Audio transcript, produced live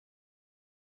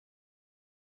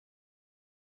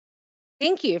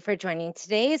Thank you for joining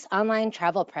today's online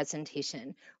travel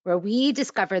presentation, where we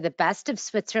discover the best of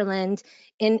Switzerland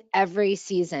in every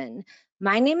season.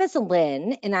 My name is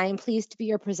Lynn, and I am pleased to be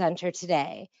your presenter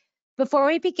today. Before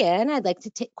we begin, I'd like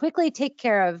to quickly take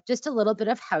care of just a little bit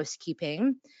of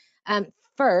housekeeping.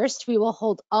 First, we will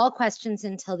hold all questions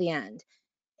until the end.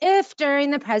 If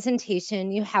during the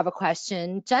presentation you have a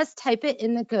question, just type it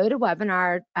in the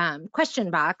GoToWebinar question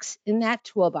box in that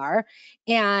toolbar,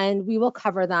 and we will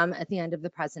cover them at the end of the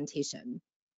presentation.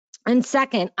 And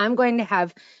second, I'm going to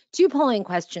have two polling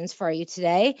questions for you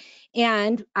today,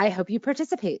 and I hope you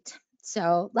participate.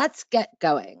 So let's get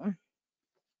going.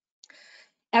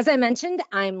 As I mentioned,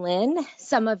 I'm Lynn.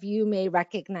 Some of you may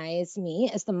recognize me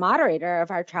as the moderator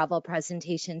of our travel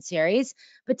presentation series,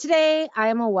 but today I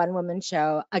am a one-woman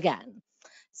show again.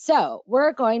 So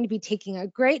we're going to be taking a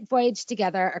great voyage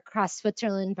together across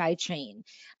Switzerland by train.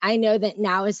 I know that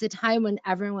now is the time when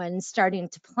everyone's starting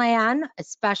to plan,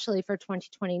 especially for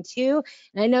 2022.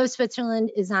 And I know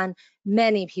Switzerland is on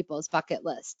many people's bucket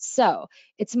lists. So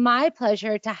it's my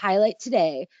pleasure to highlight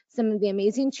today some of the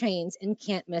amazing trains and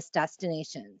can't miss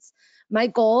destinations. My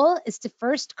goal is to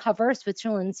first cover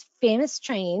Switzerland's famous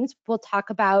trains. We'll talk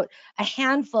about a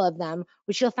handful of them,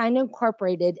 which you'll find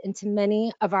incorporated into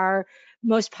many of our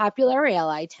most popular rail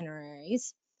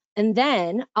itineraries. And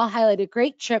then I'll highlight a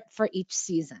great trip for each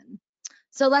season.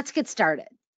 So let's get started.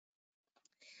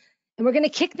 And we're going to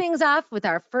kick things off with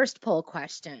our first poll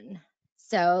question.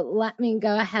 So let me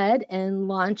go ahead and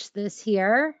launch this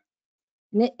here.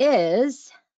 And it is,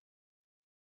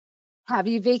 have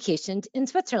you vacationed in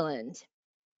Switzerland?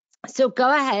 So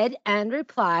go ahead and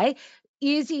reply,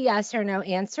 easy yes or no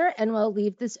answer, and we'll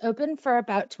leave this open for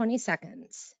about 20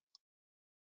 seconds.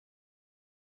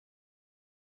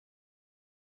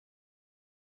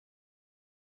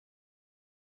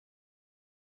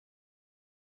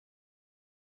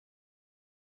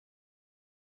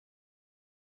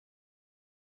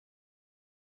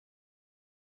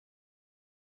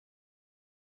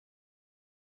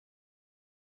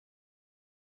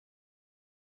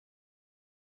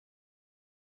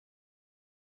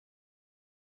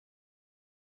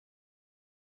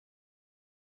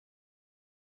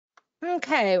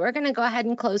 Okay, we're going to go ahead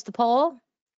and close the poll.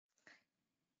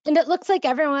 And it looks like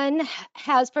everyone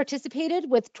has participated,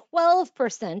 with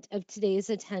 12% of today's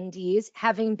attendees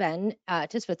having been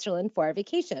to Switzerland for a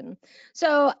vacation.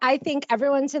 So I think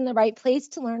everyone's in the right place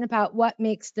to learn about what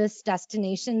makes this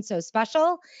destination so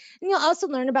special. And you'll also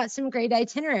learn about some great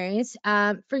itineraries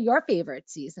for your favorite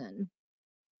season.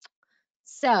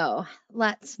 So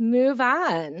let's move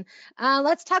on.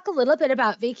 Let's talk a little bit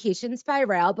about vacations by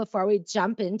rail before we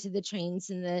jump into the trains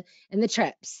and the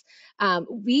trips.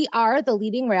 We are the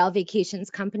leading rail vacations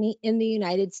company in the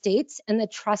United States and the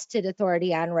trusted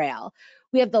authority on rail.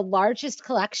 We have the largest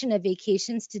collection of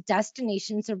vacations to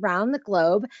destinations around the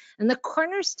globe, and the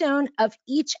cornerstone of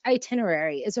each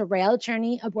itinerary is a rail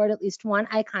journey aboard at least one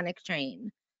iconic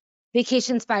train.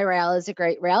 Vacations by Rail is a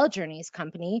great rail journeys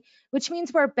company, which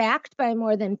means we're backed by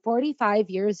more than 45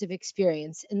 years of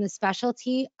experience in the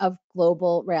specialty of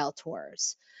global rail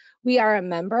tours. We are a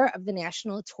member of the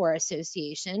National Tour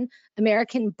Association,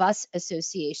 American Bus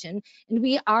Association, and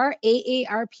we are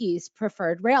AARP's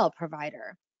preferred rail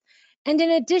provider. And in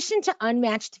addition to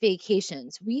unmatched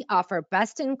vacations, we offer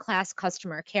best-in-class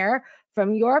customer care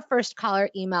from your first caller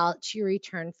email to your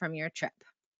return from your trip.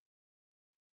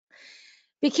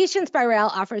 Vacations by Rail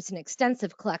offers an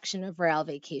extensive collection of rail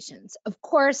vacations. Of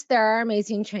course, there are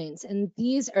amazing trains, and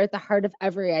these are at the heart of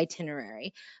every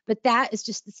itinerary, but that is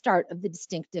just the start of the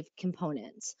distinctive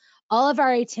components. All of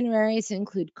our itineraries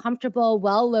include comfortable,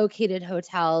 well-located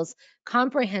hotels,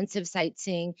 comprehensive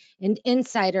sightseeing, and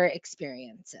insider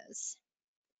experiences.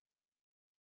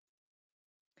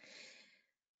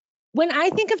 When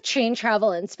I think of train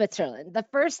travel in Switzerland, the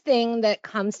first thing that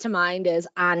comes to mind is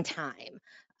on time.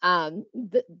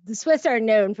 The Swiss are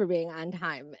known for being on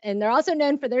time, and they're also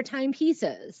known for their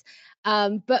timepieces.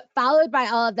 But followed by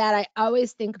all of that, I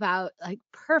always think about like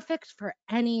perfect for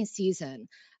any season.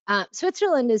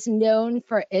 Switzerland is known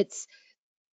for its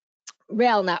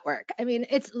rail network. I mean,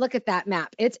 look at that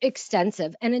map. It's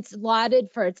extensive, and it's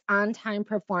lauded for its on-time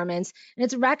performance, and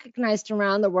it's recognized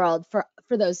around the world for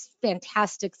those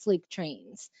fantastic sleek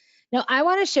trains. Now, I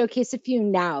want to showcase a few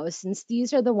now, since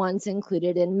these are the ones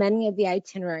included in many of the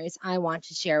itineraries I want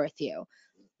to share with you.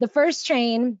 The first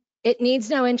train, it needs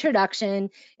no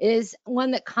introduction, is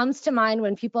one that comes to mind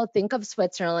when people think of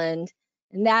Switzerland,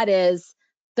 and that is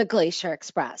the Glacier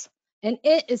Express. And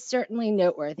it is certainly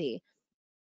noteworthy.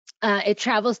 It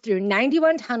travels through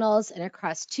 91 tunnels and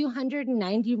across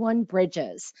 291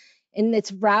 bridges. and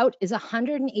its route is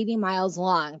 180 miles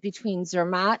long between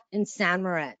Zermatt and San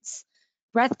Moritz.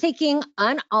 Breathtaking,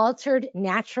 unaltered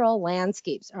natural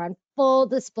landscapes are on full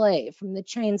display from the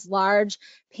train's large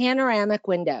panoramic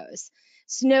windows.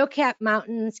 Snow-capped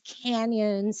mountains,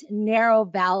 canyons, narrow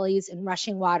valleys, and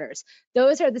rushing waters.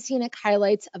 Those are the scenic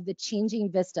highlights of the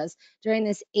changing vistas during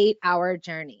this 8-hour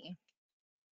journey.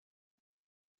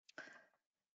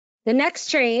 The next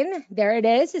train, there it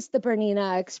is the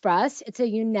Bernina Express. It's a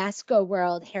UNESCO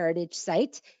World Heritage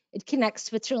Site. It connects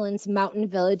Switzerland's mountain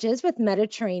villages with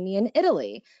Mediterranean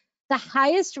Italy. The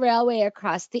highest railway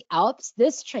across the Alps,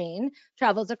 this train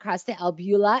travels across the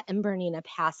Albula and Bernina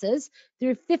passes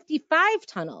through 55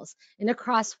 tunnels and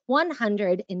across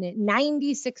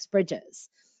 196 bridges.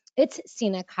 Its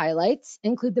scenic highlights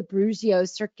include the Brugio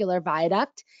Circular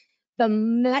Viaduct, the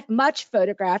much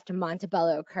photographed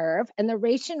Montebello Curve, and the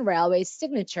Rhaetian Railway's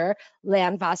signature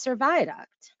Landwasser Viaduct.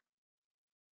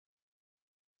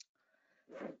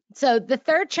 So the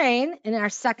third train, and our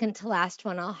second to last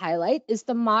one I'll highlight, is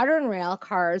the modern rail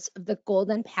cars of the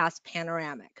Golden Pass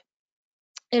Panoramic.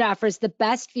 It offers the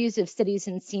best views of cities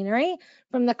and scenery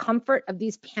from the comfort of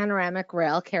these panoramic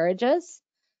rail carriages.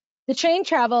 The train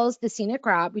travels the scenic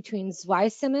route between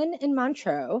Zweisimmen and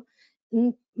Montreux.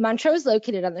 Montreux is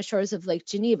located on the shores of Lake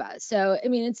Geneva. So, I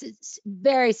mean, it's a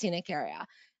very scenic area.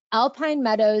 Alpine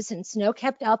meadows and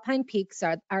snow-capped alpine peaks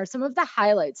are some of the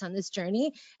highlights on this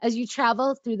journey as you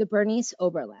travel through the Bernese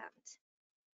Oberland.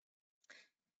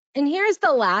 And here's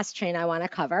the last train I want to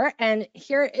cover. And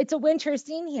here, it's a winter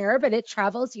scene here, but it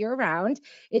travels year-round.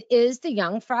 It is the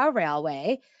Jungfrau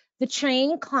Railway. The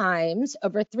train climbs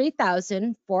over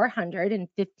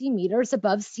 3,450 meters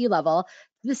above sea level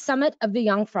to the summit of the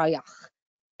Jungfraujoch.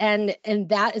 And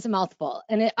that is a mouthful.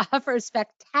 And it offers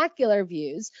spectacular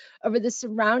views over the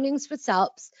surrounding Swiss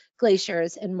Alps,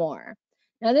 glaciers, and more.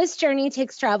 Now, this journey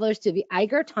takes travelers to the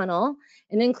Eiger Tunnel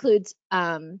and includes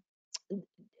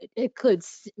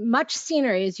much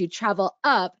scenery as you travel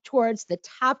up towards the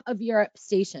top of Europe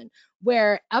station,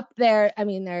 where up there, I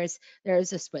mean, there's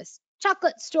a Swiss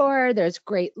chocolate store, there's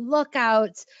great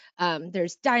lookouts,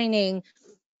 there's dining,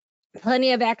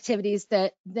 plenty of activities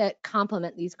that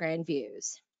complement these grand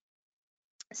views.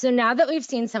 So now that we've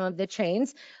seen some of the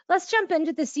trains, let's jump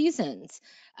into the seasons.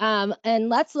 And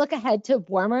let's look ahead to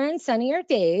warmer and sunnier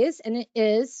days. And it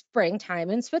is springtime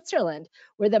in Switzerland,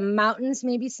 where the mountains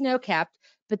may be snow-capped,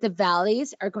 but the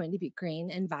valleys are going to be green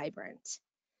and vibrant.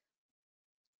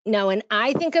 Now, when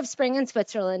I think of spring in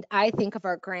Switzerland, I think of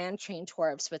our Grand Train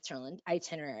Tour of Switzerland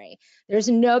itinerary. There's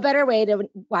no better way to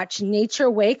watch nature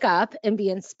wake up and be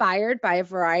inspired by a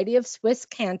variety of Swiss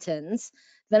cantons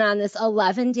than on this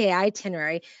 11-day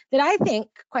itinerary that I think,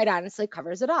 quite honestly,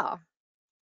 covers it all.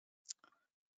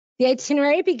 The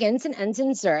itinerary begins and ends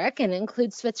in Zurich and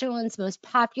includes Switzerland's most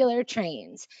popular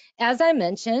trains. As I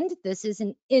mentioned, this is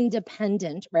an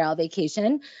independent rail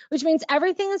vacation, which means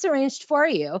everything is arranged for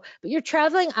you, but you're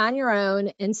traveling on your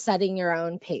own and setting your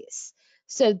own pace.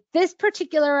 So this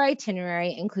particular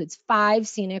itinerary includes 5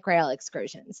 scenic rail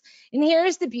excursions. And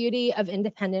here's the beauty of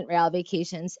independent rail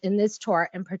vacations in this tour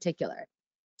in particular.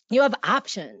 You have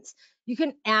options. You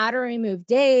can add or remove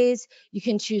days. You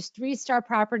can choose 3-star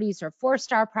properties or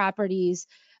 4-star properties.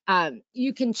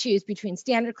 You can choose between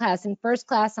standard class and first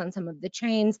class on some of the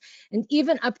trains, and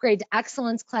even upgrade to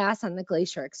excellence class on the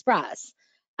Glacier Express.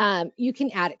 You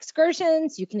can add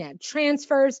excursions. You can add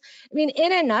transfers. I mean,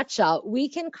 in a nutshell, we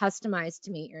can customize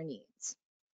to meet your needs.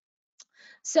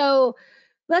 So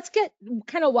let's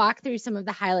kind of walk through some of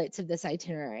the highlights of this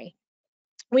itinerary.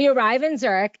 We arrive in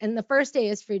Zurich, and the first day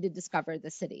is free to discover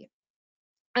the city.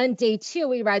 On day 2,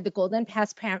 we ride the Golden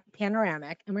Pass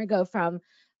Panoramic, and we go from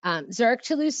Zurich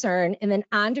to Lucerne, and then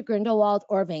on to Grindelwald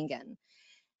or Wengen.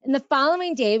 And the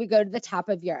following day, we go to the top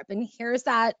of Europe, and here's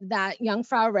that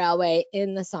Jungfrau Railway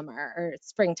in the summer, or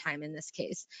springtime in this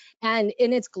case, and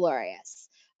it's glorious.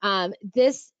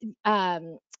 This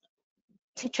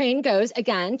train goes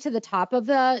again to the top of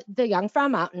the Jungfrau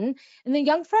Mountain, and the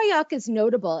Jungfraujoch is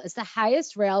notable as the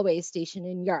highest railway station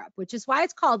in Europe, which is why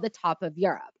it's called the top of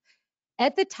Europe.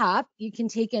 At the top, you can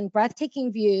take in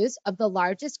breathtaking views of the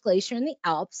largest glacier in the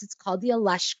Alps. It's called the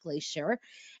Alesh Glacier,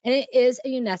 and it is a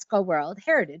UNESCO World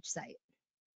Heritage Site.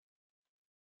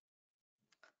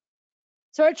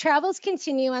 So our travels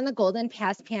continue on the Golden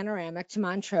Pass Panoramic to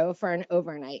Montreux for an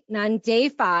overnight. And on day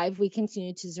 5, we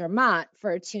continue to Zermatt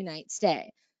for a 2-night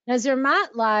stay. Now,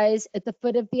 Zermatt lies at the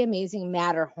foot of the amazing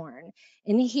Matterhorn.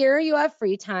 And here you have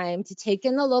free time to take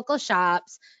in the local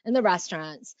shops and the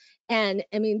restaurants. And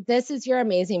I mean, this is your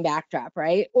amazing backdrop,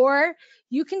 right? Or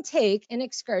you can take an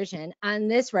excursion on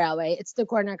this railway. It's the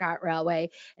Gorner Grat Railway,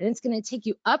 and it's going to take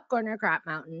you up Gorner Grat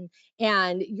Mountain,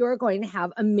 and you're going to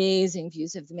have amazing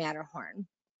views of the Matterhorn.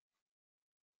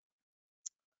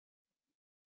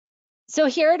 So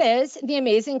here it is, the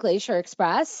Amazing Glacier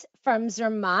Express. From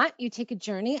Zermatt, you take a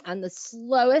journey on the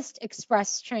slowest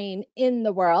express train in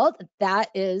the world. That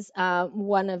is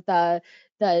one of the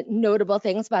notable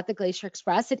things about the Glacier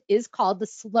Express. It is called the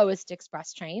slowest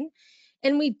express train.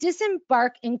 And we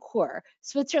disembark in Chur,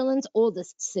 Switzerland's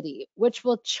oldest city, which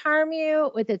will charm you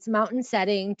with its mountain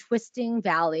setting, twisting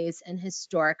valleys, and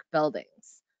historic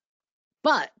buildings.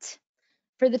 But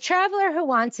for the traveler who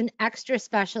wants an extra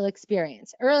special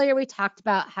experience, earlier we talked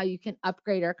about how you can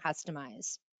upgrade or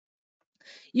customize.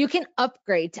 You can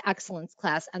upgrade to excellence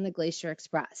class on the Glacier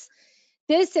Express.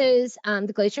 This is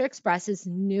the Glacier Express's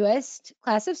newest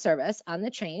class of service on the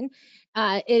train.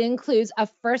 It includes a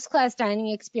first-class dining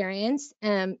experience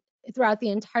throughout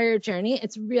the entire journey.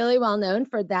 It's really well known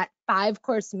for that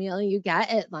 5-course meal you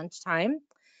get at lunchtime.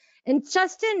 And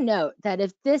just a note that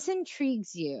if this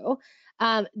intrigues you,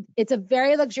 it's a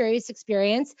very luxurious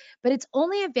experience, but it's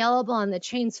only available on the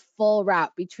train's full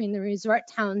route between the resort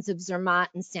towns of Zermatt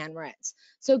and St. Moritz.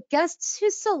 So guests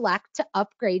who select to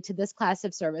upgrade to this class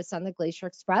of service on the Glacier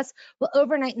Express will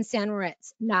overnight in St.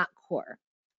 Moritz, not Chur.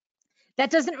 That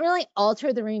doesn't really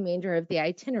alter the remainder of the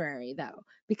itinerary, though,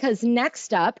 because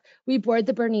next up, we board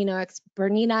the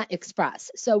Bernina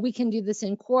Express. So we can do this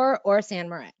in Chur or St.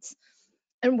 Moritz.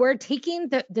 And we're taking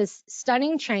this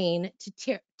stunning train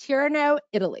to Tirano,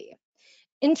 Italy.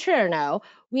 In Tirano,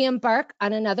 we embark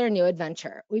on another new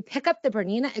adventure. We pick up the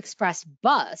Bernina Express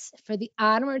bus for the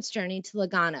onwards journey to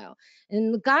Lugano.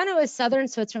 And Lugano is southern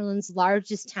Switzerland's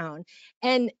largest town.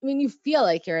 And I mean, you feel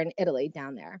like you're in Italy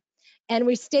down there. And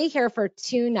we stay here for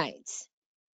 2 nights.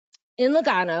 In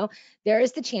Lugano, there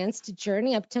is the chance to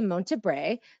journey up to Monte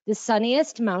Bre, the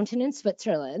sunniest mountain in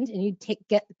Switzerland, and you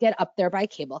get up there by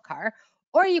cable car,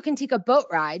 or you can take a boat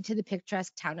ride to the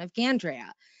picturesque town of Gandria.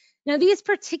 Now, these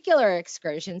particular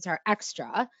excursions are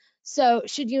extra, so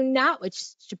should you not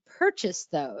wish to purchase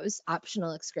those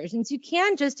optional excursions, you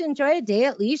can just enjoy a day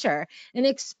at leisure and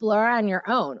explore on your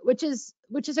own, which is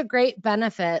a great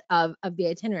benefit of the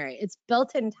itinerary. It's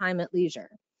built-in time at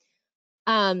leisure.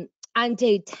 On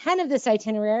day 10 of this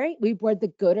itinerary, we board the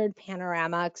Gotthard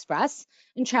Panorama Express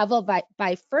and travel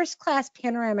by first-class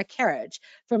panorama carriage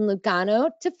from Lugano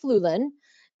to Flüelen,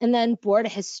 and then board a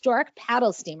historic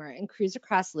paddle steamer and cruise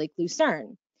across Lake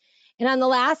Lucerne. And on the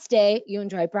last day, you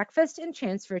enjoy breakfast and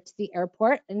transfer to the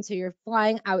airport, and so you're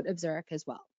flying out of Zurich as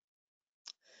well.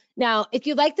 Now, if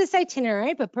you like this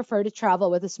itinerary but prefer to travel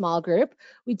with a small group,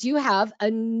 we do have a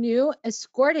new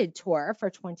escorted tour for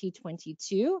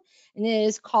 2022, and it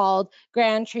is called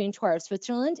Grand Train Tour of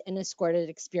Switzerland, an escorted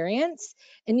experience.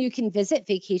 And you can visit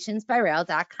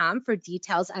vacationsbyrail.com for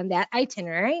details on that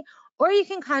itinerary, or you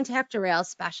can contact a rail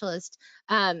specialist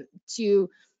to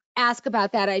ask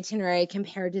about that itinerary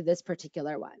compared to this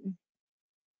particular one.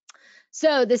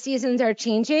 So the seasons are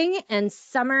changing and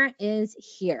summer is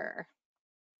here.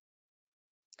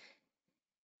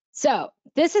 So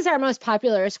this is our most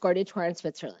popular escorted tour in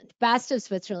Switzerland, Best of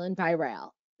Switzerland by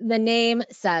Rail. The name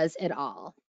says it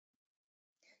all.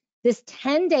 This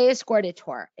 10-day escorted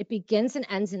tour, it begins and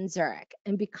ends in Zurich.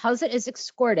 And because it is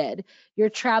escorted,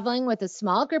 you're traveling with a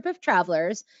small group of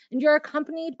travelers and you're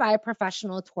accompanied by a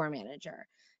professional tour manager.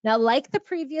 Now, like the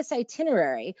previous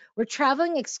itinerary, we're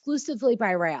traveling exclusively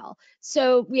by rail.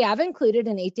 So we have included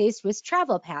an 8-day Swiss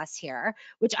travel pass here,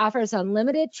 which offers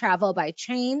unlimited travel by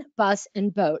train, bus,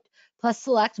 and boat, plus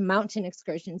select mountain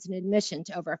excursions and admission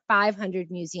to over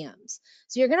 500 museums.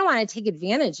 So you're going to want to take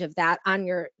advantage of that on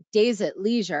your days at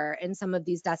leisure in some of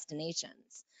these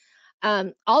destinations.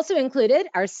 Also included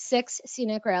are 6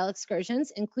 scenic rail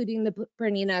excursions, including the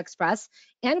Bernina Express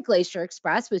and Glacier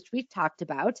Express, which we've talked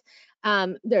about.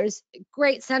 There's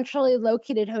great centrally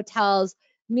located hotels,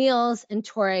 meals, and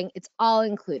touring. It's all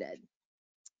included.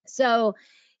 So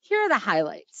here are the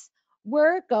highlights.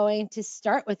 We're going to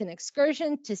start with an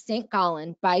excursion to St.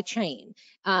 Gallen by train.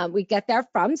 We get there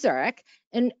from Zurich,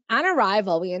 and on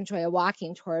arrival, we enjoy a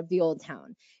walking tour of the old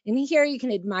town. And here you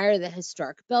can admire the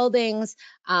historic buildings,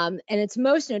 and it's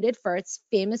most noted for its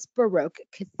famous Baroque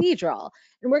cathedral.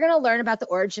 And we're going to learn about the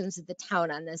origins of the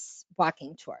town on this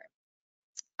walking tour.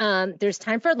 There's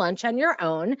time for lunch on your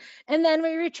own, and then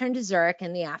we return to Zurich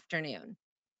in the afternoon.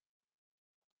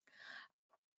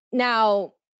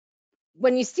 Now,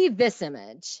 when you see this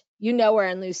image, you know we're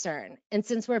in Lucerne. And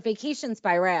since we're vacations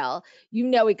by rail, you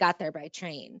know we got there by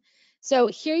train. So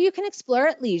here you can explore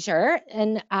at leisure,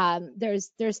 and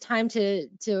there's time to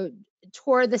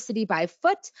tour the city by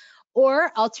foot,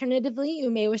 or alternatively, you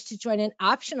may wish to join an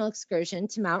optional excursion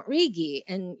to Mount Rigi,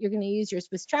 and you're going to use your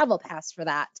Swiss travel pass for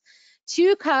that.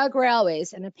 2 cog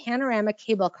railways and a panoramic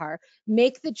cable car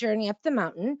make the journey up the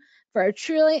mountain for a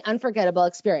truly unforgettable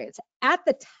experience. At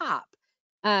the top,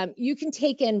 you can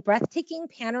take in breathtaking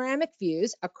panoramic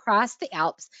views across the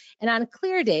Alps, and on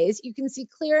clear days, you can see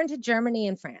clear into Germany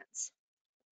and France.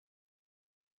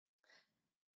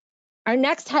 Our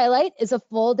next highlight is a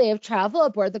full day of travel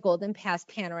aboard the Golden Pass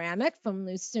Panoramic from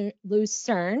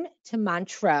Lucerne to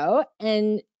Montreux.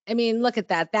 And I mean, look at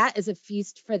that. That is a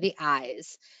feast for the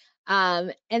eyes.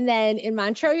 And then in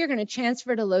Montreux, you're going to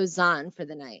transfer to Lausanne for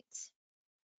the night.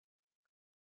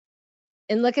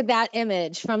 And look at that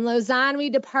image. From Lausanne, we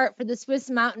depart for the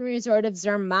Swiss mountain resort of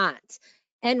Zermatt.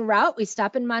 En route, we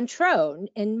stop in Montreux.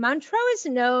 And Montreux is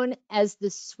known as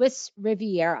the Swiss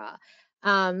Riviera.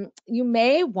 You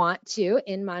may want to,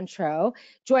 in Montreux,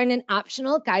 join an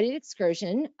optional guided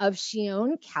excursion of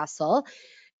Chillon Castle.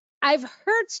 I've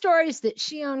heard stories that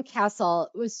Chillon Castle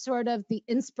was sort of the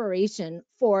inspiration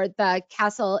for the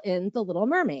castle in The Little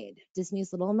Mermaid,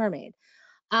 Disney's Little Mermaid.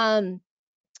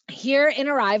 Here in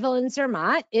Arrival in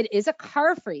Zermatt, it is a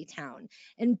car-free town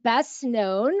and best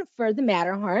known for the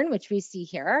Matterhorn, which we see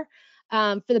here.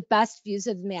 For the best views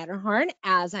of the Matterhorn,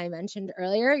 as I mentioned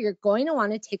earlier, you're going to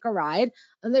want to take a ride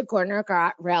on the Gorner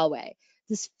Grat Railway.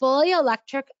 This fully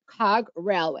electric cog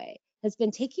railway has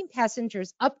been taking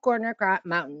passengers up Gorner Grat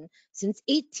Mountain since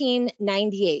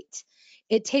 1898.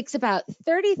 It takes about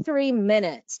 33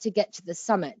 minutes to get to the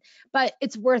summit, but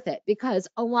it's worth it because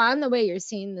along the way you're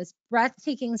seeing this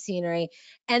breathtaking scenery,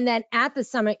 and then at the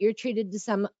summit you're treated to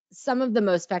some of the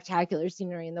most spectacular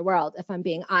scenery in the world, if I'm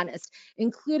being honest,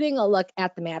 including a look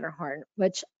at the Matterhorn,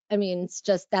 which, I mean, it's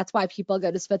just, that's why people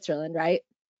go to Switzerland, right?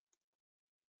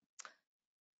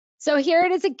 So here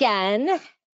it is again.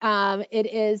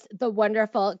 It is the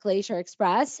wonderful Glacier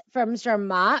Express. From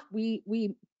Zermatt,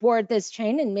 we board this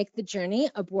train and make the journey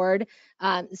aboard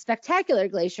the spectacular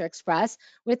Glacier Express.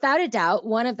 Without a doubt,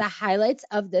 one of the highlights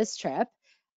of this trip.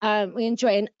 We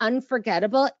enjoy an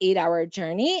unforgettable 8-hour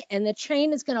journey, and the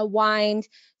train is going to wind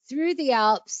through the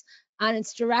Alps on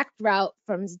its direct route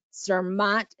from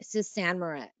Zermatt to St.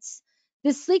 Moritz.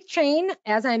 The sleek train,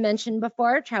 as I mentioned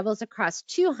before, travels across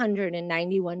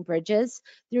 291 bridges,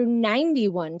 through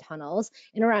 91 tunnels,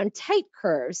 and around tight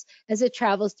curves as it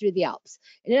travels through the Alps.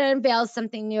 And it unveils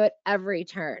something new at every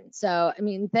turn. So, I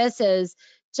mean, this is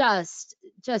just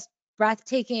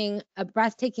breathtaking, a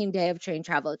breathtaking day of train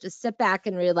travel. Just sit back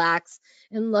and relax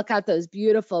and look out those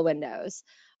beautiful windows.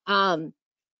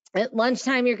 At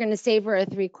lunchtime, you're going to savor a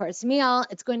 3-course meal.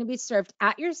 It's going to be served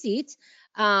at your seat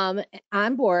on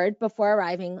board before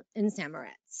arriving in St.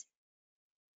 Moritz.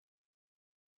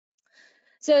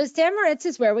 So St. Moritz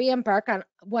is where we embark on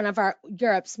one of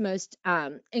Europe's most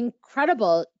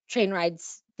incredible train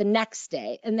rides the next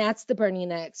day, and that's the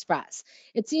Bernina Express.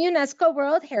 It's a UNESCO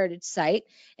World Heritage Site,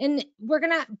 and we're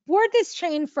going to board this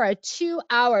train for a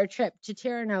 2-hour trip to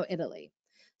Tirano, Italy.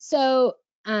 So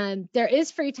there is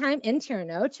free time in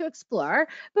Tirano to explore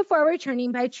before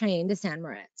returning by train to St.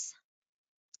 Moritz.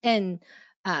 And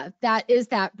that is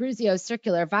that Bruzio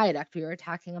circular viaduct we were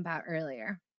talking about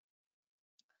earlier.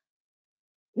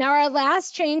 Now, our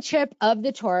last train trip of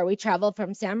the tour, we traveled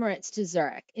from St. Moritz to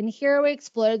Zurich. And here we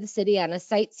explored the city on a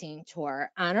sightseeing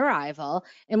tour on arrival.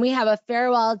 And we have a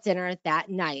farewell dinner that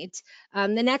night. The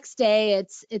next day,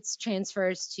 it's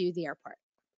transfers to the airport.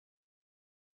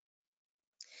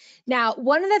 Now,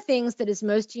 one of the things that is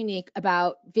most unique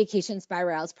about Vacations by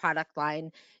Rail's product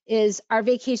line is our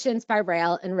Vacations by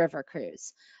Rail and River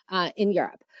Cruise in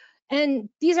Europe. And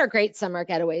these are great summer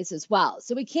getaways as well.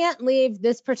 So we can't leave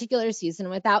this particular season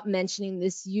without mentioning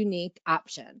this unique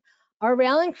option. Our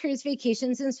rail and cruise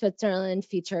vacations in Switzerland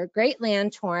feature great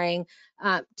land touring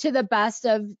to the best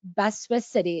Swiss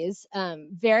cities,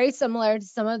 very similar to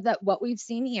some of what we've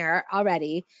seen here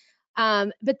already.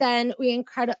 But then we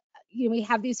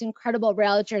have these incredible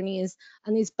rail journeys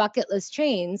on these bucket list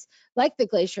trains like the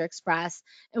Glacier Express,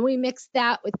 and we mix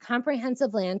that with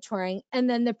comprehensive land touring and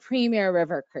then the premier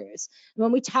river cruise. And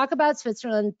when we talk about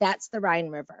Switzerland, that's the Rhine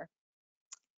River.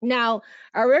 Now,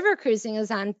 our river cruising is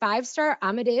on 5-star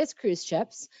Amadeus cruise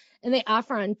ships, and they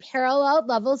offer unparalleled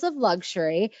levels of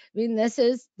luxury. I mean, this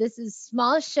is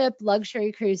small ship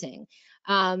luxury cruising.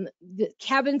 The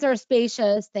cabins are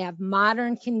spacious. They have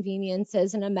modern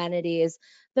conveniences and amenities.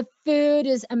 The food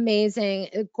is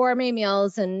amazing. Gourmet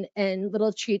meals and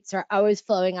little treats are always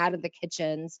flowing out of the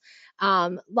kitchens.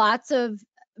 Lots of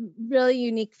really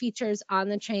unique features on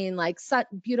the train, like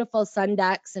beautiful sun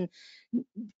decks and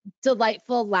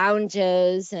delightful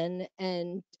lounges,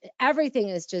 and everything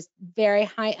is just very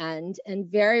high end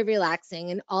and very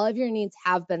relaxing, and all of your needs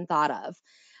have been thought of.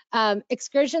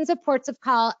 Excursions of ports of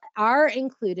call are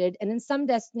included, and in some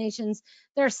destinations,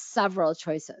 there are several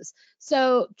choices.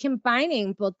 So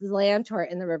combining both the land tour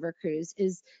and the river cruise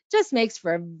just makes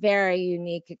for a very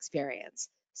unique experience.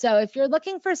 So if you're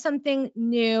looking for something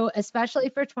new, especially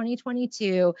for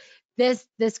 2022, this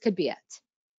could be it.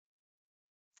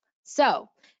 So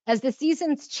as the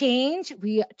seasons change,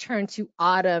 we turn to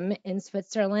autumn in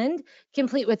Switzerland,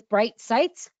 complete with bright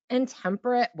sights and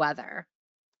temperate weather.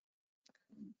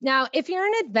 Now, if you're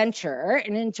an adventurer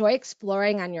and enjoy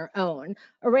exploring on your own,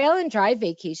 a rail and drive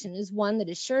vacation is one that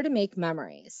is sure to make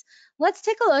memories. Let's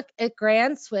take a look at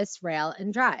Grand Swiss Rail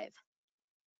and Drive.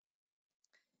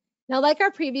 Now, like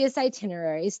our previous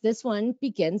itineraries, this one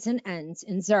begins and ends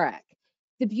in Zurich.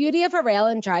 The beauty of a rail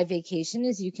and drive vacation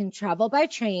is you can travel by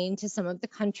train to some of the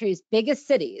country's biggest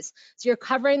cities. So you're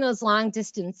covering those long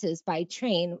distances by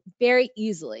train very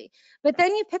easily. But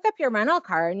then you pick up your rental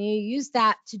car and you use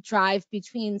that to drive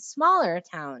between smaller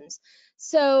towns.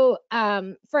 So,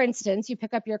 for instance, you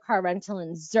pick up your car rental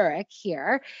in Zurich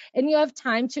here, and you have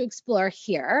time to explore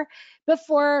here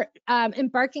before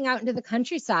embarking out into the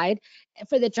countryside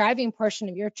for the driving portion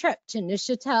of your trip to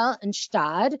Neuchâtel and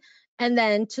Stade, and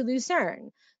then to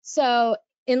Lucerne. So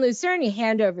in Lucerne, you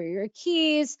hand over your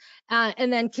keys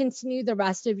and then continue the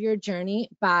rest of your journey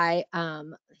by,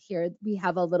 here we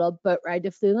have a little boat ride to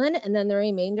Flüelen, and then the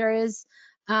remainder is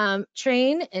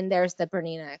train, and there's the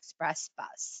Bernina Express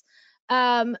bus.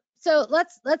 So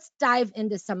let's dive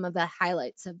into some of the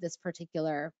highlights of this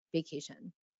particular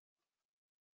vacation.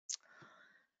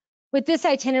 With this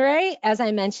itinerary, as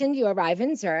I mentioned, you arrive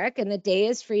in Zurich and the day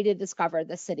is free to discover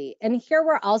the city. And here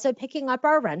we're also picking up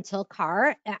our rental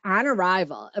car on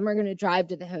arrival, and we're going to drive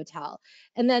to the hotel.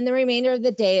 And then the remainder of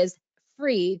the day is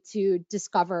free to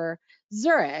discover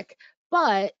Zurich.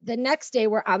 But the next day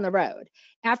we're on the road.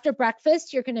 After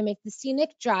breakfast, you're going to make the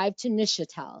scenic drive to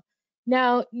Neuchâtel.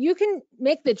 Now, you can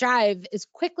make the drive as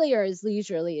quickly or as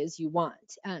leisurely as you want.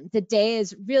 The day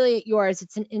is really yours.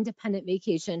 It's an independent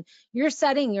vacation. You're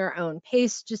setting your own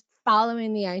pace, just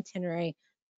following the itinerary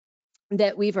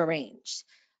that we've arranged.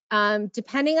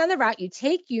 Depending on the route you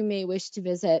take, you may wish to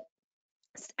visit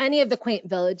any of the quaint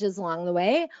villages along the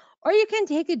way, or you can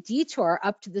take a detour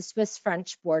up to the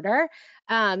Swiss-French border.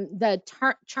 The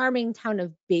charming town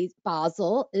of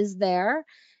Basel is there.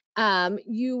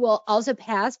 You will also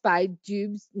pass by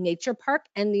Doubs Nature Park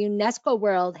and the UNESCO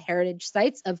World Heritage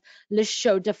Sites of Le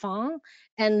Chaux de Fonds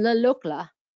and Le Locle.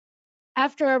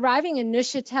 After arriving in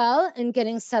Neuchâtel and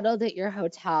getting settled at your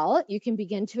hotel, you can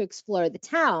begin to explore the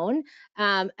town.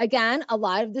 Again, a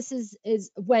lot of this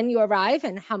is when you arrive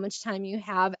and how much time you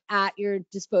have at your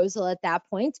disposal at that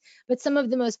point. But some of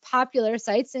the most popular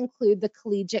sites include the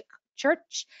Collegiate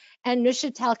Church and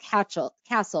Neuchâtel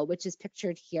Castle, which is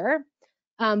pictured here,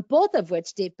 both of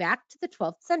which date back to the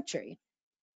 12th century.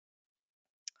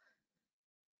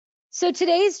 So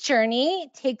today's journey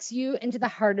takes you into the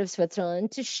heart of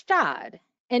Switzerland to Stade,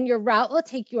 and your route will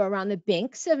take you around the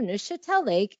banks of Neuchâtel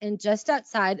Lake and just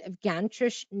outside of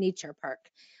Gantrisch Nature Park,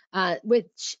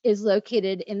 which is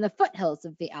located in the foothills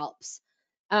of the Alps.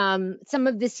 Some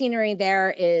of the scenery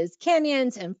there is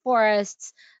canyons and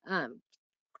forests,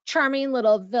 charming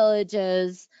little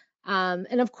villages,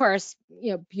 and of course,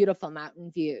 beautiful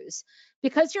mountain views.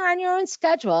 Because you're on your own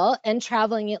schedule and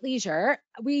traveling at leisure,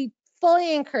 we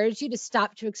fully encourage you to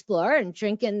stop to explore and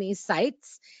drink in these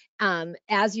sites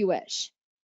as you wish.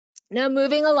 Now,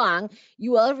 moving along,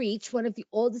 you will reach one of the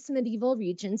oldest medieval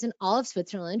regions in all of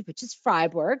Switzerland, which is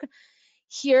Freiburg.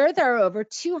 Here, there are over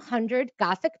 200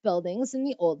 Gothic buildings in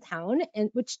the Old Town,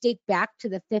 which date back to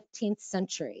the 15th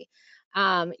century.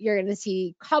 You're going to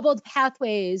see cobbled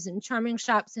pathways and charming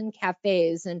shops and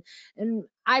cafes, and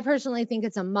I personally think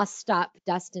it's a must-stop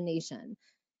destination.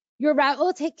 Your route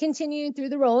will continue through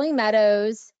the rolling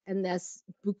meadows and this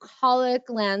bucolic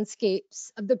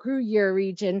landscapes of the Gruyere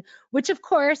region, which of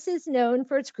course is known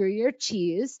for its Gruyere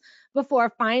cheese,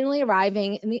 before finally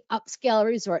arriving in the upscale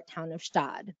resort town of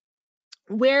Stade,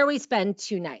 where we spend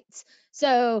 2 nights.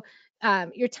 So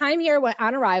your time here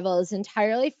on arrival is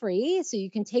entirely free, so you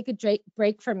can take a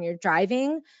break from your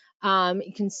driving.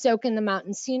 You can soak in the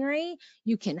mountain scenery.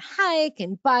 You can hike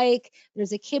and bike.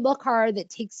 There's a cable car that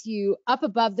takes you up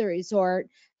above the resort,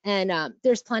 and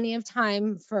there's plenty of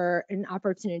time for an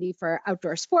opportunity for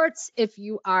outdoor sports if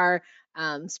you are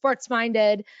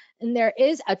sports-minded. And there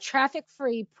is a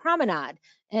traffic-free promenade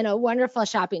and a wonderful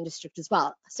shopping district as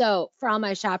well. So for all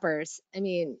my shoppers, I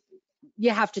mean, you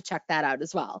have to check that out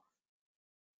as well.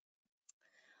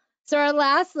 So our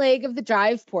last leg of the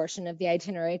drive portion of the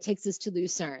itinerary takes us to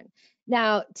Lucerne.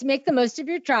 Now, to make the most of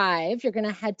your drive, you're going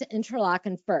to head to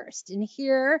Interlaken first. And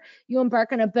here you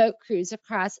embark on a boat cruise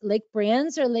across Lake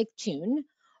Brands or Lake Thun,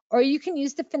 or you can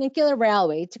use the funicular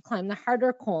railway to climb the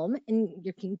Harder Kulm, and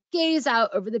you can gaze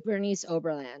out over the Bernese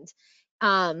Oberland.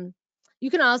 You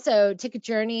can also take a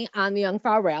journey on the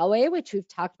Jungfrau Railway, which we've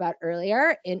talked about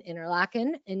earlier in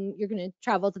Interlaken, and you're going to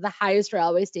travel to the highest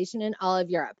railway station in all of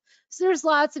Europe. So there's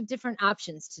lots of different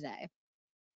options today.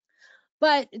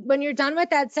 But when you're done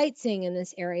with that sightseeing in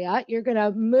this area, you're going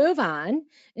to move on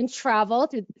and travel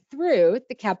through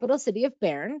the capital city of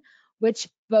Bern, which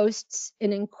boasts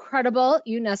an incredible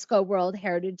UNESCO World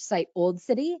Heritage Site Old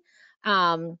City.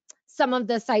 Some of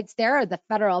the sites there are the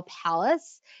Federal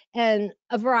Palace and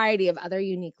a variety of other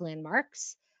unique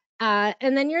landmarks.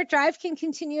 And then your drive can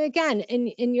continue again,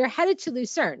 and you're headed to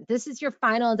Lucerne. This is your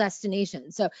final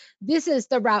destination. So this is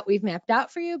the route we've mapped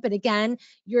out for you. But again,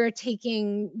 you're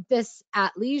taking this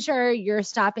at leisure. You're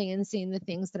stopping and seeing the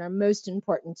things that are most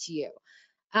important to you.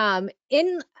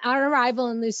 In our arrival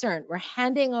in Lucerne, we're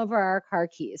handing over our car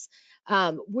keys.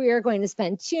 We're going to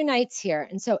spend 2 nights here.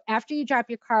 And so after you drop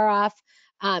your car off,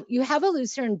 you have a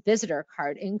Lucerne visitor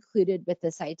card included with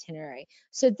this itinerary.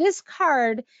 So this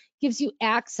card gives you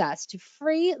access to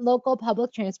free local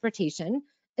public transportation,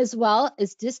 as well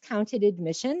as discounted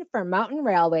admission for mountain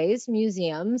railways,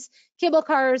 museums, cable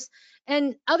cars,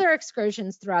 and other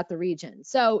excursions throughout the region.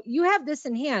 So you have this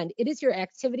in hand. It is your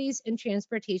activities and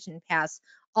transportation pass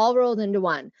all rolled into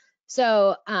one.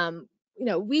 So,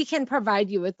 we can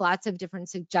provide you with lots of different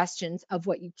suggestions of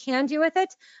what you can do with it,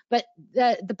 but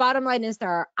the bottom line is there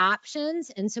are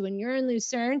options. And so when you're in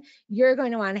Lucerne, you're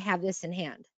going to want to have this in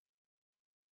hand.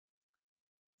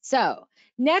 So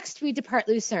next we depart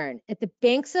Lucerne. At the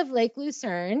banks of Lake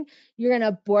Lucerne, you're going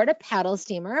to board a paddle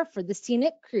steamer for the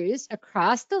scenic cruise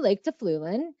across the lake to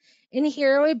Flüelen. And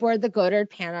here we board the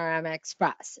Gotthard Panorama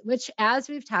Express, which, as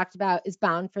we've talked about, is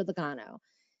bound for Lugano.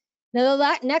 Now,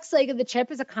 the next leg of the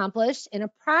trip is accomplished in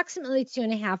approximately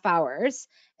 2.5 hours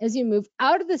as you move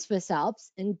out of the Swiss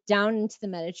Alps and down into the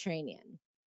Mediterranean.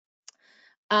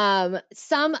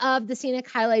 Some of the scenic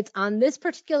highlights on this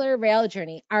particular rail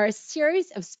journey are a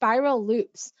series of spiral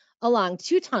loops along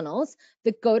 2 tunnels,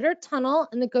 the Gotthard Tunnel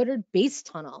and the Gotthard Base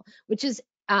Tunnel, which is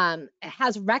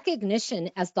has recognition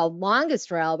as the longest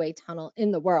railway tunnel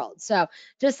in the world. So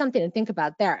just something to think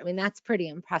about there. I mean, that's pretty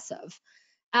impressive.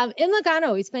 In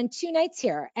Lugano, we spend 2 nights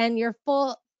here, and you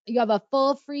have a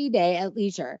full free day at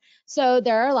leisure. So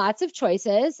there are lots of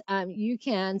choices. You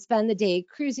can spend the day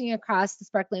cruising across the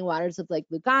sparkling waters of Lake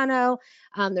Lugano.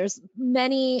 There's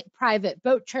many private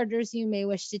boat charters you may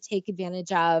wish to take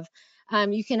advantage of.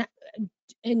 You can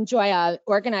enjoy an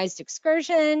organized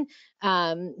excursion,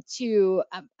 to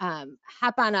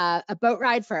hop on a boat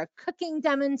ride for a cooking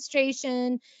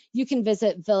demonstration. You can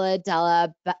visit Villa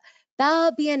della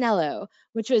Balbianello,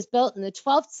 which was built in the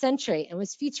 12th century and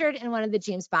was featured in one of the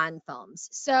James Bond films.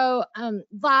 So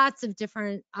lots of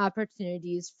different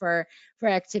opportunities for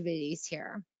activities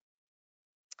here.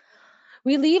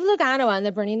 We leave Lugano on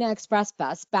the Bernina Express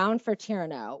bus bound for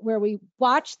Tirano, where we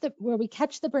catch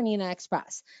the Bernina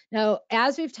Express. Now,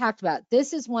 as we've talked about,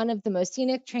 this is one of the most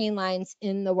scenic train lines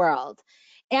in the world.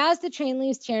 As the train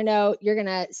leaves Tirano, you're going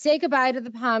to say goodbye to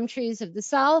the palm trees of the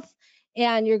south,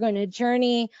 and you're going to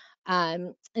journey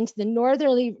into make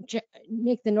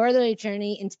the northerly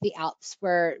journey into the Alps,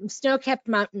 where snow-capped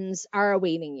mountains are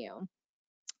awaiting you.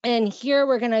 And here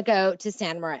we're going to go to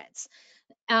St. Moritz.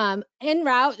 En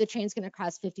route, the train's going to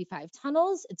cross 55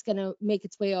 tunnels. It's going to make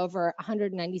its way over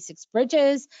 196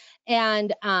 bridges,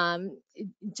 and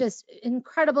just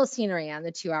incredible scenery on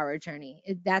the 2-hour journey.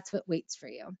 That's what waits for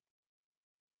you.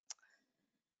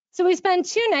 So we spend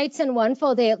 2 nights and 1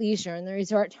 full day at leisure in the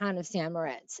resort town of St.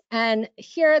 Moritz. And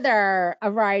here there are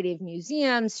a variety of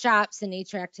museums, shops, and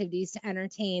nature activities to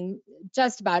entertain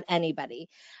just about anybody.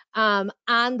 On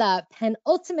the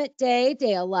penultimate day,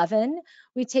 day 11,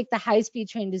 we take the high-speed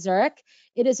train to Zurich.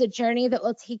 It is a journey that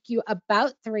will take you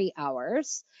about 3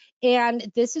 hours. And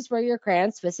this is where your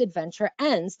grand Swiss adventure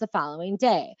ends the following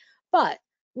day. But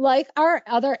like our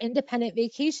other independent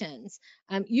vacations,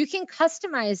 you can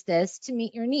customize this to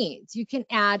meet your needs. You can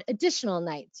add additional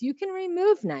nights. You can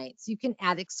remove nights. You can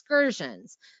add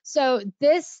excursions. So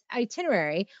this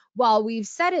itinerary, while we've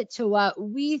set it to what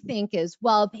we think is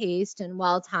well-paced and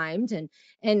well-timed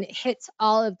and hits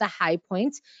all of the high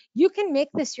points, you can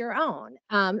make this your own.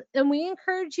 And we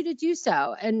encourage you to do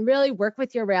so and really work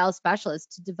with your rail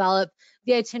specialist to develop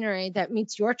the itinerary that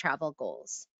meets your travel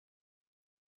goals.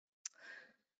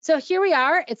 So here we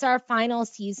are. It's our final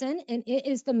season, and it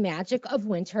is the magic of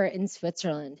winter in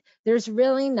Switzerland. There's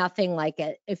really nothing like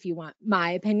it, if you want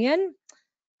my opinion.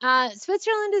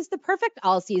 Switzerland is the perfect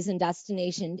all-season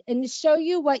destination, and to show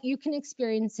you what you can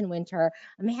experience in winter,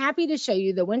 I'm happy to show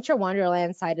you the winter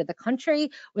wonderland side of the country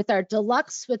with our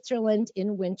deluxe Switzerland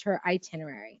in winter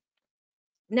itinerary.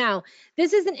 Now,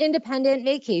 this is an independent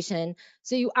vacation,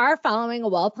 so you are following a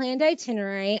well-planned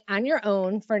itinerary on your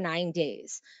own for 9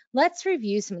 days. Let's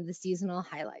review some of the seasonal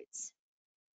highlights.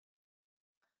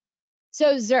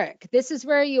 So Zurich, this is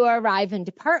where you arrive and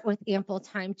depart with ample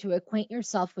time to acquaint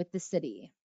yourself with the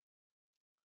city.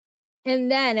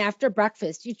 And then after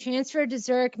breakfast, you transfer to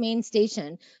Zurich main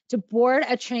station to board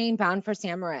a train bound for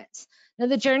St. Moritz. Now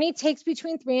the journey takes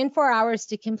between 3 and 4 hours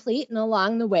to complete, and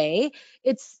along the way,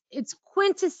 it's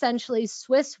quintessentially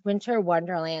Swiss winter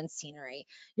wonderland scenery.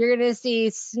 You're going to see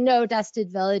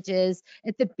snow-dusted villages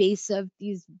at the base of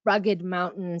these rugged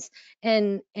mountains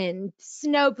and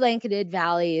snow-blanketed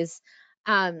valleys.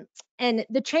 And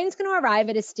the train's going to arrive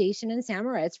at a station in St.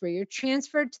 Moritz where you're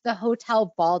transferred to the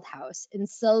Hotel Waldhaus in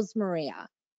Sils Maria.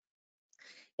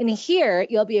 And here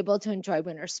you'll be able to enjoy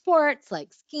winter sports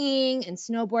like skiing and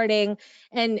snowboarding.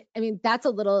 And I mean, that's a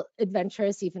little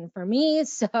adventurous even for me.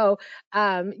 So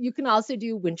you can also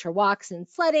do winter walks and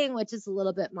sledding, which is a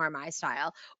little bit more my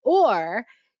style. Or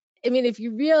I mean, if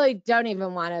you really don't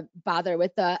even want to bother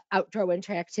with the outdoor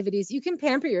winter activities, you can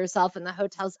pamper yourself in the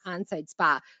hotel's on-site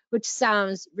spa, which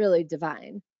sounds really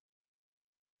divine.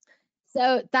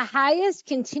 So the highest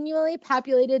continually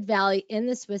populated valley in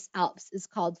the Swiss Alps is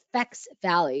called Fex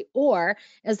Valley, or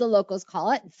as the locals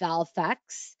call it, Val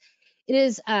Fex. It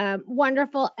is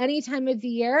wonderful any time of the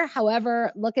year.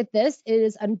 However, look at this. It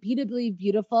is unbeatably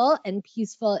beautiful and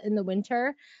peaceful in the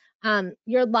winter.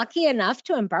 You're lucky enough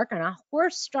to embark on a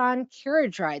horse-drawn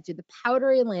carriage ride through the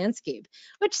powdery landscape,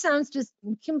 which sounds just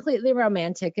completely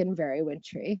romantic and very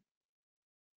wintry.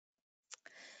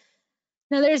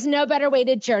 Now, there's no better way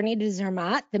to journey to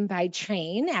Zermatt than by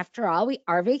train. After all, we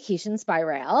are vacations by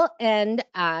rail, and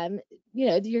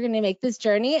you're going to make this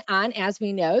journey on, as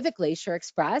we know, the Glacier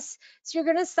Express. So you're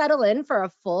going to settle in for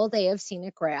a full day of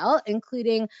scenic rail,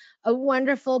 including a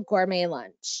wonderful gourmet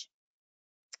lunch.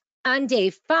 On day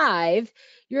 5,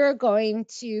 you're going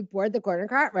to board the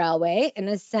Gornergrat Railway and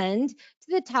ascend to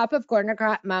the top of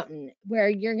Gornergrat Mountain, where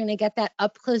you're going to get that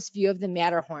up-close view of the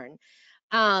Matterhorn.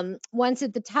 Once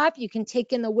at the top, you can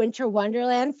take in the winter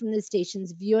wonderland from the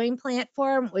station's viewing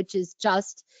platform, which is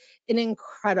just an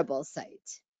incredible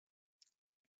sight.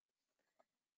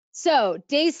 So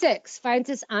day 6 finds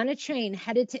us on a train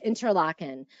headed to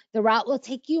Interlaken. The route will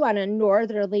take you on a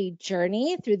northerly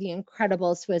journey through the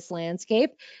incredible Swiss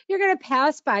landscape. You're going to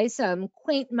pass by some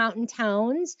quaint mountain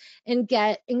towns and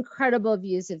get incredible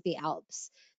views of the Alps.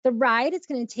 The ride is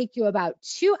going to take you about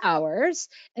 2 hours,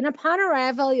 and upon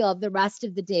arrival, you'll have the rest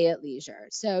of the day at leisure.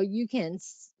 So you can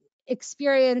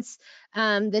experience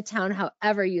the town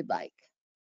however you'd like.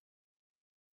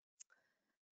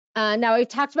 Now, we've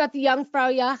talked about the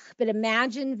Jungfraujoch, but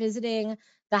imagine visiting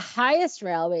the highest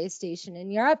railway station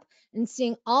in Europe and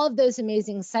seeing all of those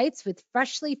amazing sights with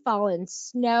freshly fallen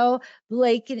snow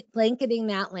blanketing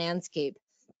that landscape.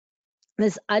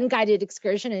 This unguided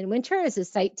excursion in winter is a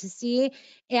sight to see,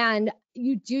 and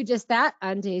you do just that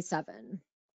on day 7.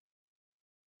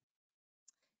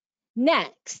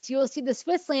 Next, you will see the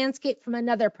Swiss landscape from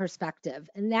another perspective,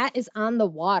 and that is on the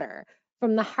water.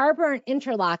 From the harbor in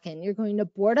Interlaken, you're going to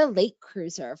board a lake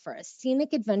cruiser for a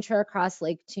scenic adventure across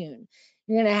Lake Thun.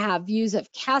 You're going to have views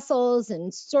of castles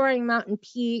and soaring mountain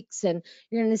peaks, and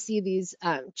you're going to see these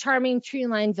charming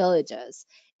tree-lined villages.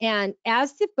 And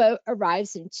as the boat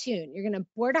arrives in Thun, you're going to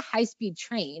board a high-speed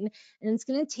train, and it's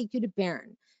going to take you to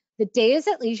Bern. The day is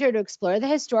at leisure to explore the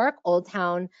historic Old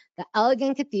Town, the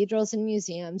elegant cathedrals and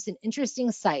museums, and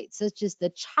interesting sites such as the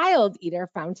Child Eater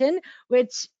Fountain,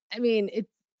 which, I mean, it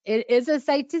is a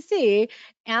sight to see,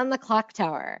 and the clock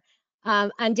tower.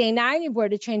 On day 9, you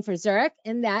board a train for Zurich,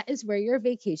 and that is where your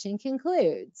vacation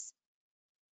concludes.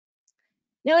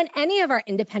 Now, in any of our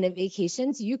independent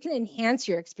vacations, you can enhance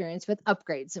your experience with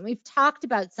upgrades, and we've talked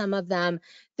about some of them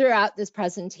throughout this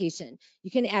presentation.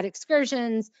 You can add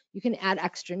excursions, you can add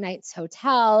extra nights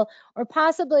hotel, or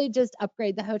possibly just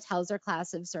upgrade the hotels or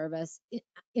class of service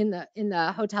in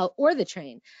the hotel or the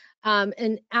train.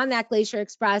 And on that Glacier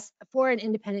Express for an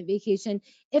independent vacation,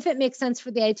 if it makes sense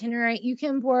for the itinerary, you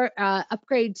can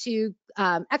upgrade to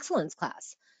excellence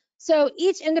class. So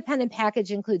each independent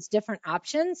package includes different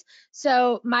options.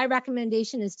 So my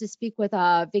recommendation is to speak with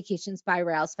a Vacations by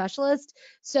Rail specialist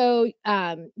so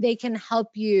they can help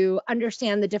you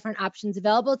understand the different options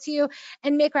available to you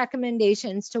and make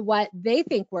recommendations to what they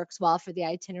think works well for the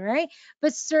itinerary,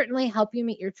 but certainly help you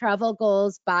meet your travel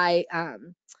goals by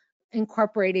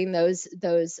incorporating those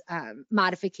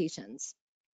modifications.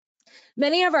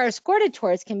 Many of our escorted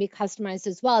tours can be customized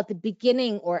as well at the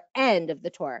beginning or end of the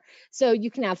tour. So you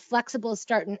can have flexible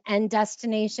start and end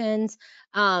destinations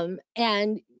and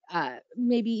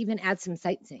maybe even add some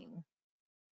sightseeing.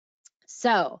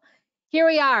 So here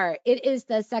we are. It is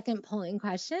the second polling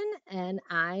question, and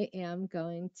I am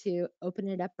going to open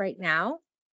it up right now.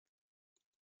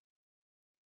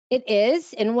 It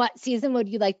is, in what season would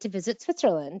you like to visit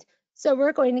Switzerland? So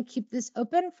we're going to keep this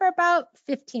open for about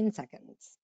 15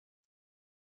 seconds.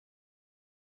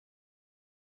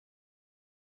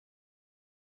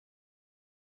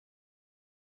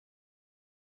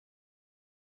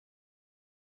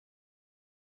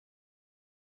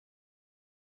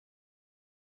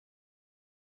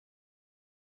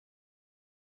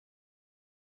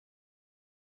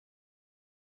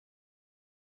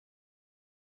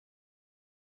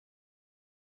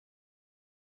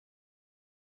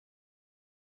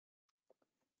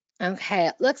 Okay,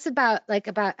 it looks about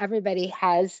everybody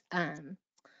has had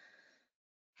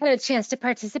a chance to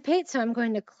participate, so I'm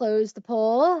going to close the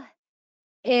poll.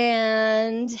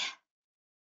 And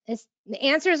the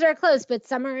answers are close, but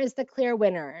summer is the clear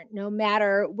winner. No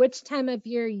matter which time of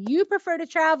year you prefer to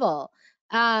travel,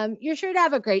 you're sure to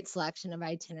have a great selection of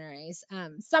itineraries.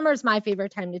 Summer is my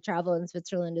favorite time to travel in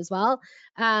Switzerland as well,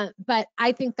 but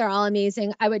I think they're all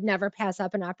amazing. I would never pass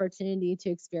up an opportunity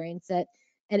to experience it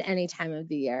at any time of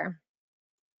the year.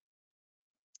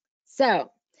 So,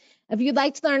 if you'd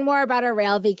like to learn more about our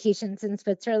rail vacations in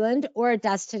Switzerland or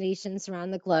destinations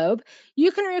around the globe,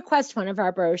 you can request one of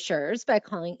our brochures by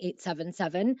calling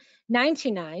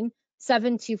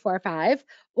 877-929-7245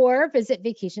 or visit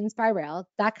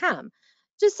vacationsbyrail.com.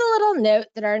 Just a little note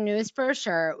that our newest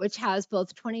brochure, which has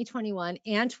both 2021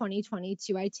 and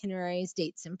 2022 itineraries,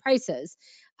 dates, and prices,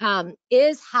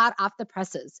 is hot off the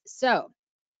presses. So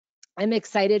I'm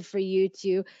excited for you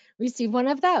to receive one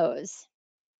of those.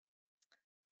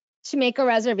 To make a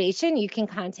reservation, you can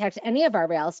contact any of our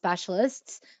rail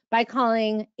specialists by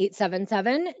calling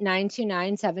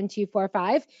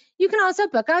 877-929-7245. You can also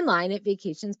book online at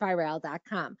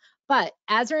vacationsbyrail.com. But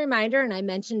as a reminder, and I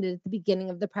mentioned it at the beginning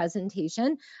of the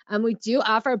presentation, we do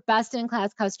offer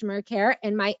best-in-class customer care.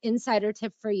 And my insider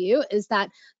tip for you is that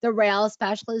the rail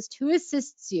specialist who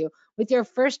assists you with your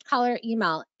first caller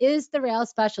email is the rail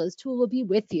specialist who will be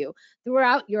with you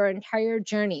throughout your entire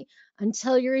journey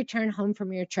until you return home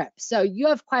from your trip. So you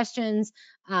have questions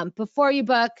before you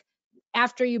book,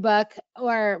 after you book,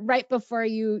 or right before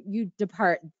you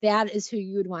depart, that is who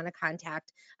you would want to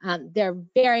contact. They're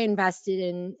very invested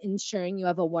in ensuring you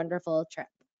have a wonderful trip.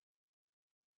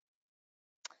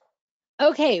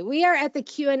 Okay, we are at the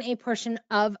Q&A portion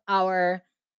of our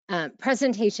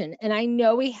presentation, and I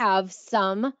know we have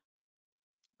some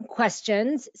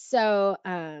questions. So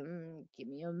give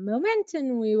me a moment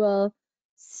and we will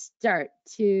start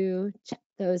to check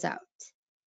those out.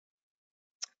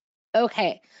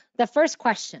 Okay, the first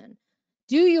question,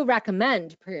 do you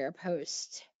recommend pre or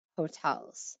post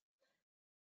hotels?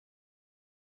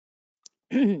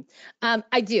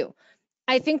 I do.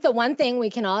 I think the one thing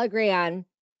we can all agree on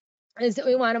is that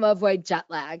we want to avoid jet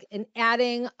lag, and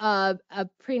adding a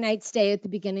pre-night stay at the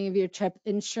beginning of your trip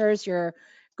ensures you're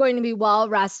going to be well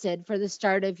rested for the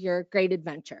start of your great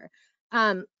adventure.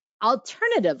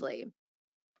 Alternatively,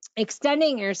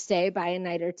 extending your stay by a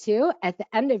night or two at the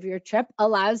end of your trip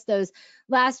allows those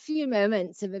last few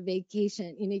moments of a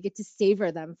vacation, you get to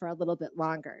savor them for a little bit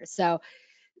longer. So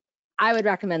I would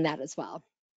recommend that as well,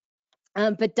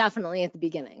 but definitely at the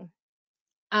beginning.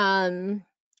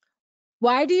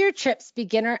 Why do your trips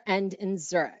begin or end in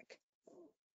Zurich?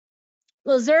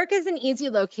 Well, Zurich is an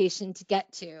easy location to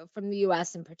get to from the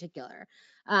US in particular.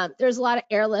 There's a lot of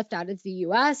airlift out of the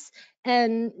US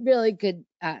and really good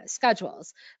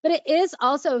schedules. But it is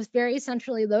also very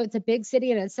centrally located. It's a big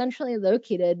city and it's centrally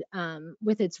located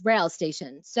with its rail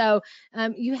station. So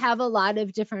you have a lot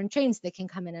of different trains that can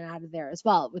come in and out of there as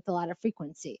well with a lot of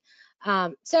frequency.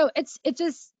 So it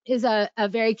just is a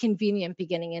very convenient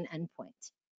beginning and end point.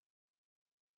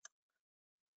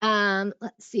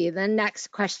 Let's see, the next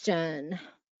question.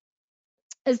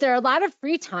 Is there a lot of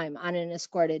free time on an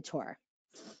escorted tour?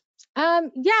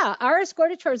 Yeah, our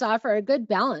escorted tours offer a good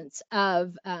balance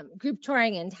of group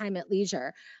touring and time at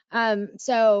leisure.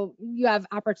 So you have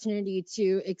opportunity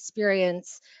to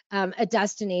experience a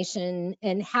destination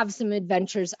and have some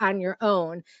adventures on your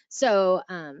own. So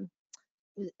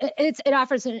it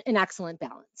offers an excellent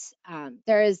balance.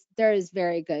 There is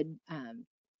very good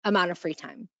amount of free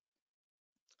time.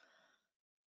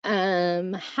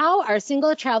 How are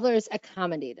single travelers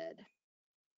accommodated?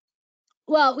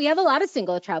 Well, we have a lot of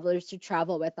single travelers who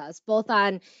travel with us, both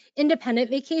on independent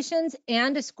vacations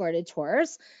and escorted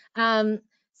tours. Um,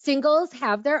 Singles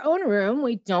have their own room.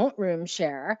 We don't room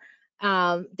share.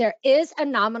 There is a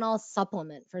nominal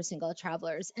supplement for single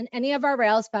travelers, and any of our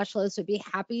rail specialists would be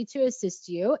happy to assist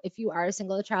you if you are a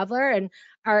single traveler and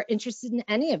are interested in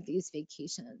any of these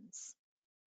vacations.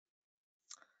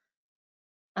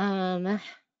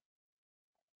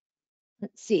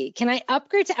 Let's see. Can I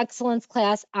upgrade to excellence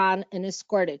class on an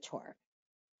escorted tour?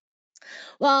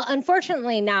 Well,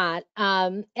 unfortunately not.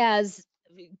 As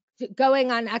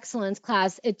going on excellence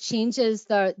class, it changes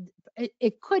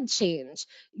it could change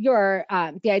your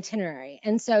the itinerary.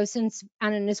 And so since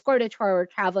on an escorted tour, we're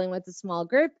traveling with a small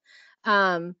group,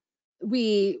 um,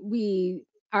 we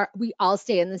all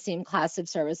stay in the same class of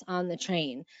service on the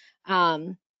train.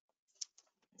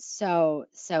 So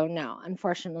no,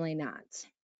 unfortunately not.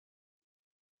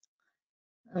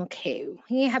 Okay,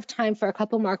 we have time for a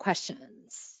couple more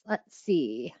questions. Let's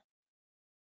see.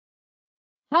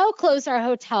 How close are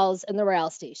hotels in the rail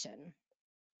station?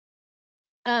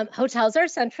 Hotels are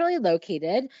centrally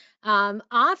located.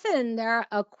 Often they're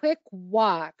a quick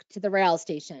walk to the rail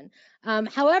station.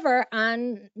 However,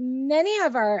 on many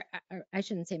of our, I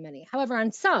shouldn't say many, however,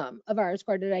 on some of our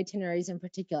escorted itineraries in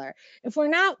particular, if we're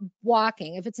not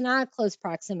walking, if it's not close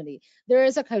proximity, there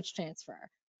is a coach transfer.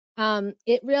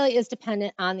 It really is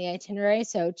dependent on the itinerary.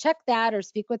 So check that or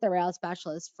speak with the rail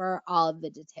specialist for all of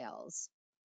the details.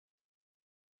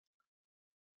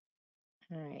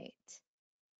 All right.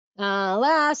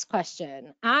 Last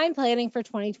question. I'm planning for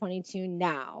 2022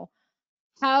 now.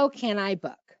 How can I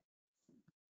book?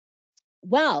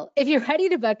 Well, if you're ready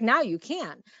to book now, you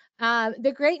can.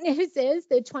 The great news is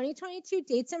the 2022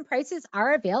 dates and prices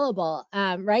are available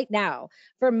right now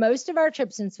for most of our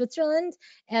trips in Switzerland,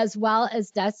 as well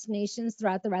as destinations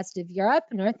throughout the rest of Europe,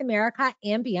 North America,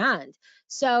 and beyond.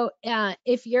 So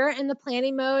if you're in the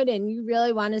planning mode and you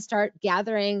really want to start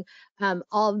gathering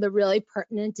all of the really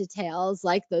pertinent details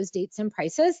like those dates and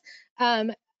prices,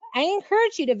 I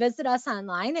encourage you to visit us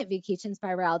online at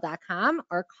vacationsbyrail.com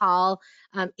or call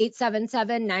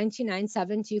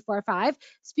 877-929-7245.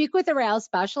 Speak with a rail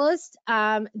specialist.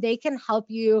 They can help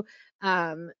you.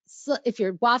 If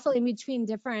you're waffling between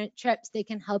different trips, they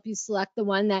can help you select the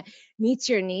one that meets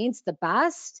your needs the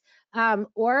best.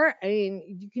 Or I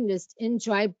mean, you can just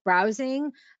enjoy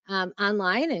browsing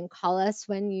online and call us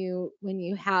when you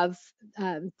have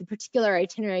the particular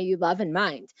itinerary you love in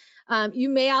mind. You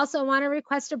may also want to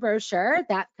request a brochure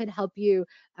that could help you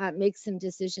make some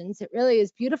decisions. It really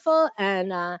is beautiful,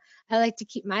 and I like to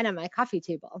keep mine on my coffee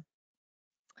table.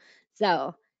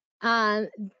 So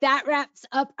that wraps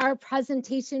up our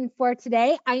presentation for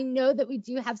today. I know that we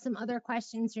do have some other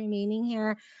questions remaining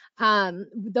here.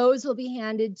 Those will be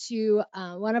handed to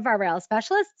one of our rail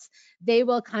specialists. They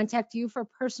will contact you for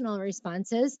personal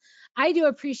responses. I do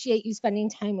appreciate you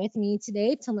spending time with me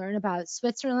today to learn about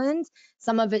Switzerland,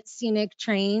 some of its scenic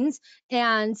trains,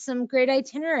 and some great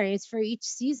itineraries for each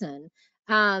season.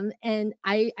 And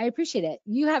I appreciate it.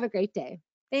 You have a great day.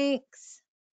 Thanks.